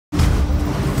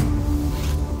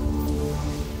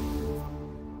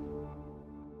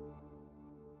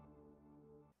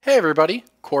Hey everybody,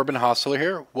 Corbin Hostler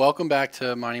here. Welcome back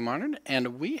to Mining Modern,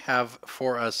 and we have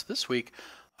for us this week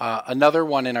another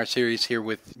one in our series here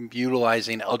with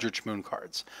utilizing Eldritch Moon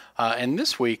cards. And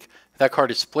this week, that card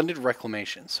is Splendid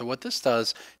Reclamation. So what this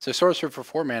does, it's a sorcerer for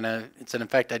 4 mana. It's an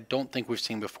effect I don't think we've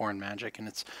seen before in Magic, and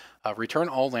it's return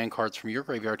all land cards from your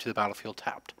graveyard to the battlefield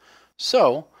tapped.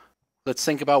 So let's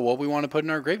think about what we want to put in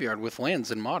our graveyard with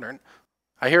lands in Modern.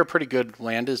 I hear a pretty good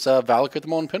land is Valakut the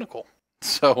Molten Pinnacle.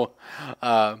 So,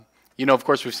 of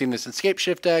course, we've seen this in Scape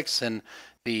Shift decks and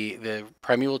the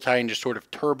Primeval Titan just sort of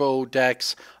turbo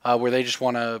decks where they just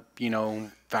want to,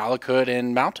 Valakut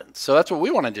and Mountains. So that's what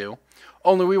we want to do.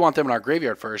 Only we want them in our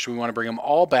graveyard first. We want to bring them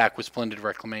all back with Splendid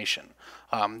Reclamation.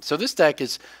 So this deck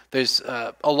there's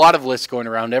a lot of lists going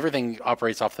around. Everything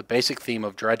operates off the basic theme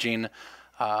of dredging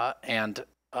and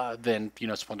then,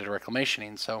 Splendid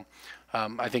Reclamationing. So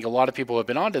I think a lot of people have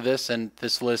been onto this, and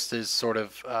this list is sort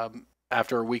of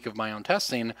after a week of my own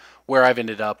testing, where I've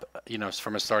ended up,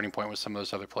 from a starting point with some of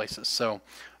those other places. So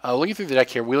looking through the deck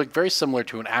here, we look very similar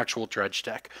to an actual dredge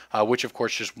deck, which of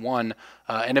course just won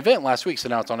an event last week, so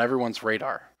now it's on everyone's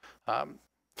radar.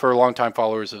 For longtime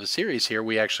followers of the series here,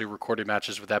 we actually recorded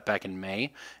matches with that back in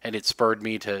May, and it spurred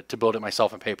me to build it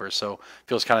myself in paper, so it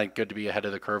feels kind of good to be ahead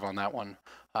of the curve on that one.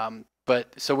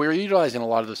 So we're utilizing a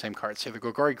lot of the same cards here, the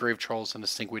Golgari Grave Trolls and the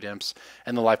Stinkweed Imps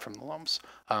and the Life from the Loams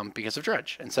because of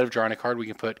Dredge. Instead of drawing a card, we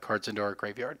can put cards into our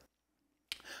graveyard.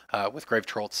 With Grave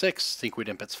Troll at 6, Stinkweed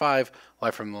Imp it's 5,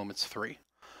 Life from the Loam it's 3.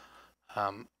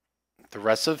 The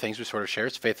rest of the things we sort of share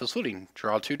is Faithless Looting.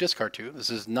 Draw 2, discard 2. This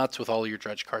is nuts with all your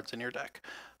Dredge cards in your deck.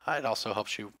 It also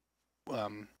helps you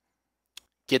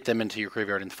get them into your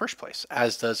graveyard in the first place,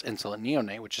 as does Insolent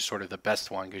Neonate, which is sort of the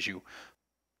best one because you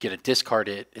get a discard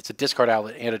it's a discard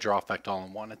outlet and a draw effect all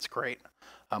in one. It's great.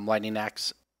 Lightning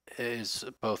Axe is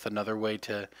both another way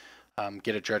to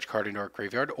get a dredge card into our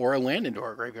graveyard or a land into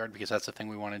our graveyard, because that's the thing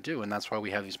we want to do, and that's why we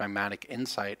have these Mimetic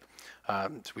Insight.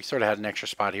 So we sort of had an extra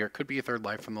spot here. It could be a third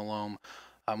Life from the Loam,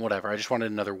 whatever. I just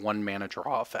wanted another 1 mana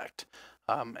draw effect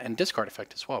and discard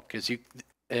effect as well, because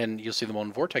you'll see the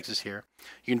Molten Vortex is here.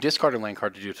 You can discard a land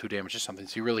card to do 2 damage or something,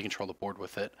 so you really control the board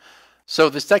with it. So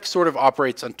this deck sort of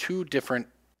operates on 2 different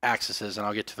axes, and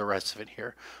I'll get to the rest of it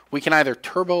here. We can either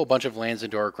turbo a bunch of lands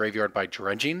into our graveyard by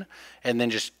dredging and then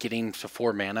just getting to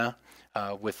 4 mana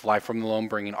with Life from the Loam,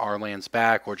 bringing our lands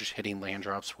back, or just hitting land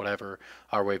drops, whatever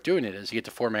our way of doing it is. You get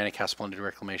to 4 mana, cast Splendid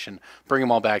Reclamation, bring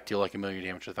them all back, deal like 1 million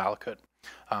damage with Valakut.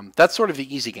 That's sort of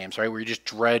the easy games, right, where you just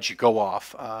dredge, you go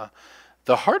off.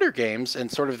 The harder games, and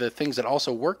sort of the things that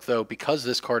also work, though, because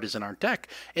this card is in our deck,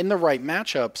 in the right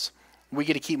matchups, we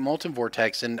get to keep Molten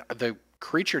Vortex, and the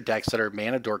creature decks that are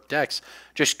mana dork decks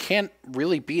just can't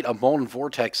really beat a Molten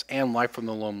Vortex and Life from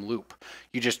the Loam loop.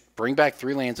 You just bring back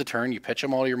 3 lands a turn, you pitch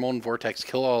them all to your Molten Vortex,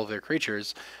 kill all of their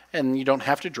creatures, and you don't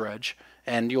have to dredge,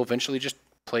 and you'll eventually just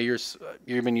play you've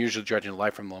been usually dredging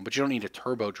Life from the Loam, but you don't need a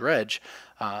turbo dredge,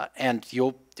 and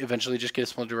you'll eventually just get a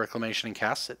Splendid Reclamation and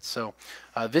cast it. So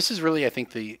this is really, I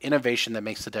think, the innovation that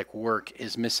makes the deck work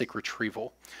is Mystic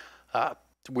Retrieval.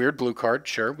 Weird blue card,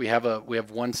 sure. We have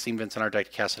 1 Steam Vents in our deck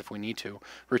to cast it if we need to.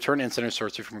 Return instant or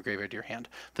sorcery from your graveyard to your hand.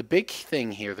 The big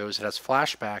thing here, though, is it has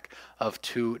flashback of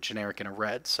 2 generic and a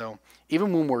red. So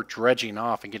even when we're dredging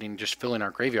off and just filling our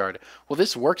graveyard, well,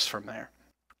 this works from there.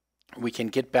 We can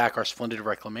get back our Splendid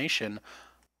Reclamation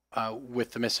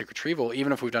with the Mystic Retrieval,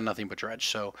 even if we've done nothing but dredge.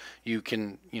 So you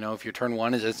can, if your turn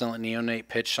 1 is Instant Neonate,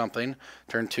 pitch something,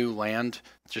 turn 2 land,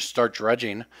 just start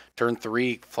dredging, turn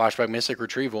 3 flashback Mystic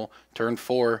Retrieval, turn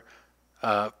 4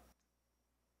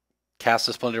 cast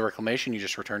a Splendid Reclamation, you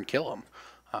just return kill them.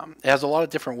 It has a lot of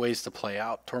different ways to play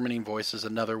out. Tormenting Voice is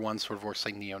another one, sort of works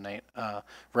like Neonate,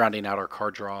 rounding out our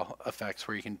card draw effects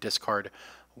where you can discard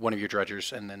one of your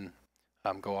dredgers and then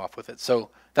go off with it.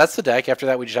 So that's the deck. After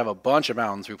that, we just have a bunch of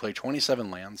mountains. We play 27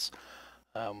 lands.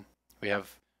 We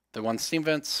have the 1 Steam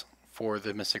Vents for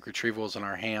the Mystic Retrievals in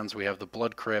our hands. We have the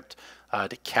Blood Crypt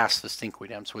to cast the Stinkweed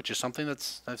Imps, which is something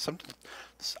that's something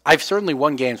I've certainly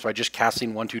won games by just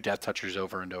casting 1/2 Death Touchers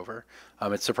over and over.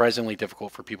 It's surprisingly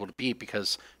difficult for people to beat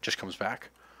because it just comes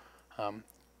back.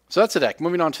 So that's the deck.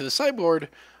 Moving on to the sideboard,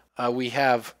 we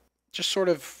have just sort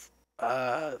of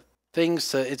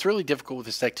things. It's really difficult with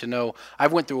this deck to know.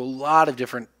 I've went through a lot of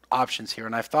different options here,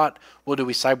 and I've thought, well, do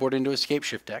we sideboard into a Scape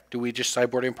Shift deck? Do we just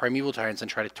sideboard in Primeval Titans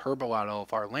and try to turbo out all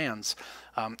of our lands?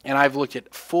 And I've looked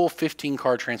at full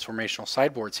 15-card transformational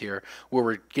sideboards here, where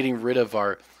we're getting rid of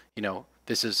our,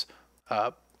 this is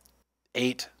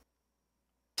 8,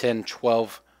 10,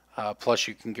 12, plus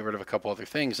you can get rid of a couple other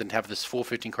things and have this full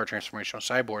 15-card transformational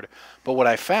sideboard. But what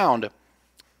I found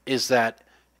is that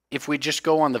if we just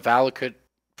go on the Valakut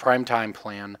Primetime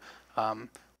plan,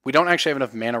 we don't actually have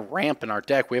enough mana ramp in our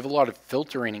deck. We have a lot of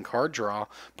filtering and card draw,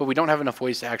 but we don't have enough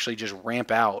ways to actually just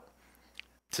ramp out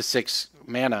to 6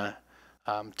 mana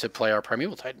to play our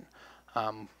Primeval Titan.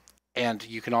 And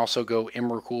you can also go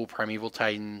Emrakul Primeval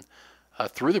Titan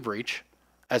through the Breach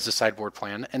as a sideboard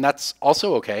plan, and that's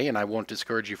also okay, and I won't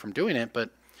discourage you from doing it,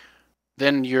 but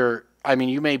then you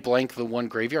may blank the 1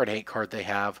 graveyard hate card they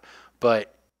have,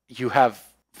 but you have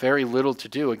very little to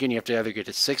do. Again, you have to either get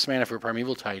to 6 mana for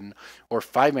Primeval Titan or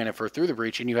 5 mana for Through the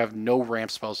Breach, and you have no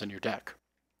ramp spells in your deck.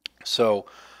 So,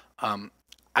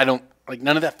 I don't, like,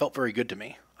 none of that felt very good to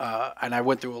me. And I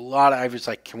went through a lot. I was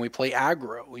like, can we play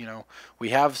aggro? You know, we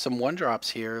have some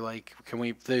 1-drops here. Like, can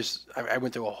we, I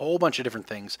went through a whole bunch of different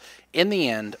things. In the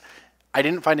end, I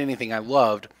didn't find anything I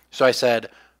loved. So I said,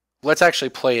 let's actually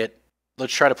play it.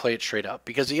 Let's try to play it straight up.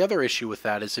 Because the other issue with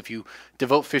that is if you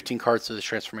devote 15 cards to this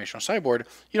transformational sideboard,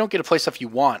 you don't get to play stuff you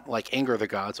want, like Anger of the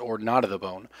Gods or Knot of the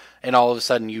Bone. And all of a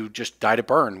sudden, you just die to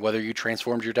burn, whether you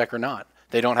transformed your deck or not.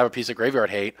 They don't have a piece of graveyard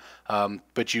hate,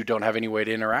 but you don't have any way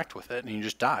to interact with it, and you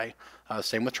just die.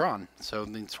 Same with Tron. So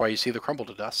that's why you see the crumble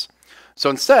to dust. So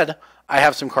instead, I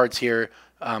have some cards here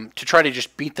to try to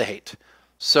just beat the hate.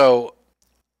 So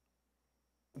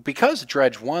because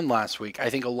Dredge won last week, I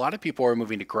think a lot of people are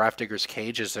moving to Grafdigger's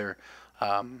Cage as their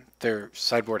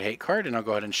sideboard hate card, and I'll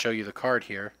go ahead and show you the card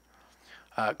here.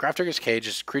 Grafdigger's Cage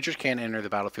is creatures can't enter the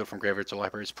battlefield from graveyards or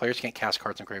libraries. Players can't cast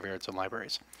cards in graveyards and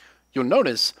libraries. You'll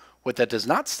notice what that does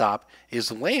not stop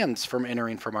is lands from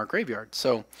entering from our graveyard.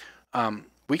 So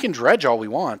we can dredge all we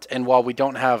want, and while we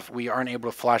aren't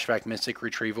able to flashback Mystic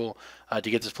Retrieval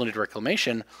to get the Splendid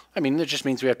Reclamation, I mean, it just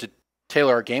means we have to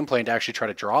tailor our game plan to actually try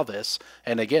to draw this.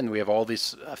 And again, we have all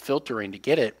these filtering to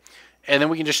get it, and then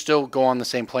we can just still go on the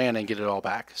same plan and get it all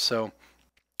back. So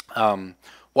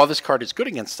while this card is good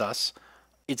against us,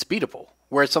 it's beatable.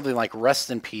 Whereas something like Rest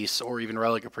in Peace or even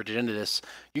Relic of Progenitus,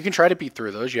 you can try to beat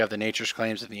through those. You have the Nature's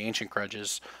Claims and the Ancient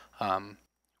Grudges,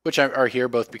 which are here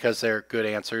both because they're good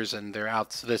answers and they're out.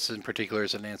 This in particular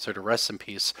is an answer to Rest in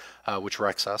Peace, which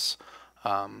wrecks us.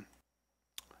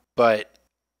 But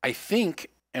I think,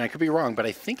 and I could be wrong, but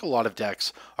I think a lot of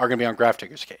decks are going to be on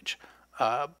Grafdigger's Cage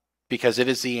because it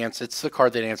is the answer. It's the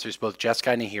card that answers both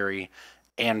Jeskai, Nahiri,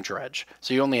 and Dredge.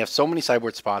 So you only have so many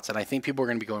sideboard spots, and I think people are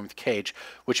going to be going with Cage,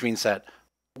 which means that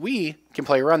we can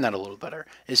play around that a little better,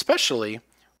 especially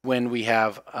when we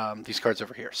have these cards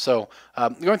over here. So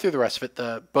going through the rest of it,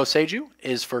 the Boseiju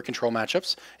is for control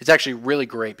matchups. It's actually really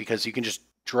great because you can just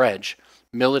dredge,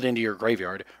 mill it into your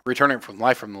graveyard, return it from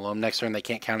life from the loam. Next turn, they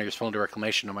can't counter your Splendid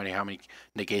Reclamation no matter how many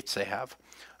negates they have.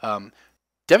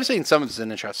 Devastating Summons is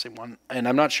an interesting one, and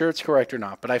I'm not sure it's correct or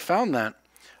not, but I found that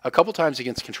a couple times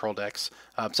against control decks,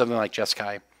 something like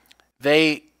Jeskai,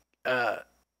 they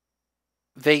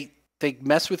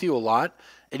mess with you a lot,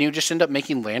 and you just end up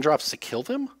making land drops to kill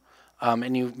them,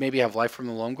 and you maybe have life from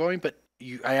the loam going, but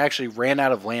I actually ran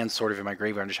out of lands sort of in my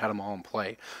graveyard and just had them all in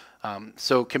play.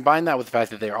 So combine that with the fact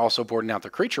that they are also boarding out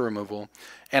their creature removal,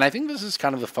 and I think this is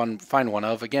kind of the fine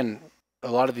one-of. Again,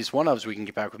 a lot of these one-ofs we can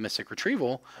get back with Mystic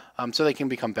Retrieval, so they can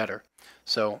become better.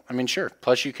 So, I mean, sure.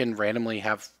 Plus you can randomly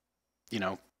have, you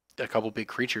know, a couple big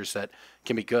creatures that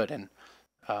can be good, and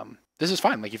this is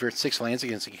fine. Like if you're at 6 lands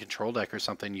against a control deck or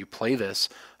something, you play this,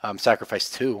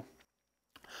 sacrifice 2.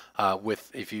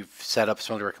 If you've set up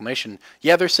Splendid Reclamation,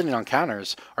 yeah, they're sitting on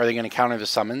counters. Are they going to counter the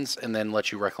summons and then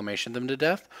let you Reclamation them to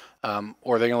death,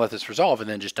 or are they going to let this resolve and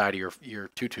then just die to your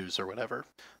 2/2s or whatever?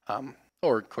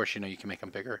 Or of course, you know, you can make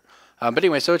them bigger. But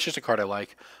anyway, so it's just a card I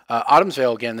like. Autumn's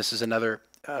Veil, again, this is another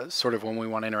sort of when we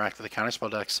want to interact with the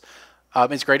counterspell decks.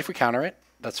 It's great if we counter it.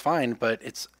 That's fine, but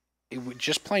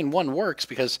just playing 1 works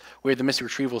because we have the Mystic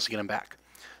Retrievals to get them back.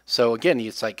 So again,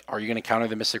 it's like, are you going to counter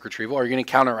the Mystic Retrieval? Are you going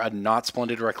to counter a not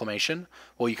Splendid Reclamation?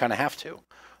 Well, you kind of have to.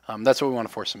 That's what we want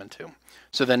to force them into.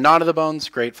 So then Knot of the Bones,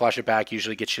 great, flash it back,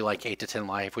 usually gets you like 8 to 10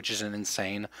 life, which isn't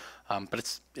insane.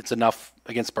 But it's enough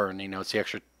against burn, you know, it's the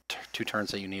extra 2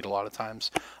 turns that you need a lot of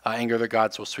times. Anger of the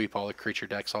Gods will sweep all the creature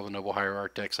decks, all the Noble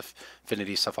Hierarch decks,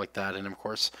 Affinity, stuff like that. And of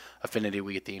course, Affinity,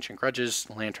 we get the Ancient Grudges,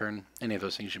 Lantern, any of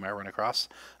those things you might run across.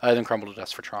 And then Crumble to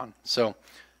Dust for Tron. So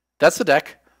that's the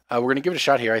deck. We're going to give it a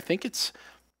shot here. I think it's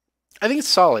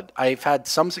solid. I've had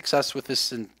some success with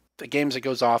this in the games it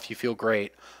goes off. You feel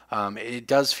great. It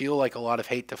does feel like a lot of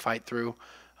hate to fight through.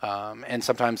 And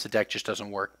sometimes the deck just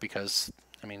doesn't work because,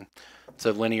 I mean, it's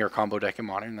a linear combo deck in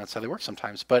Modern, and that's how they work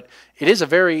sometimes. But it is a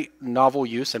very novel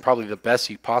use and probably the best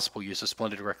possible use of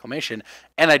Splendid Reclamation,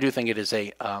 and I do think it is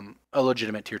a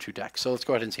legitimate Tier 2 deck. So let's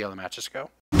go ahead and see how the matches go.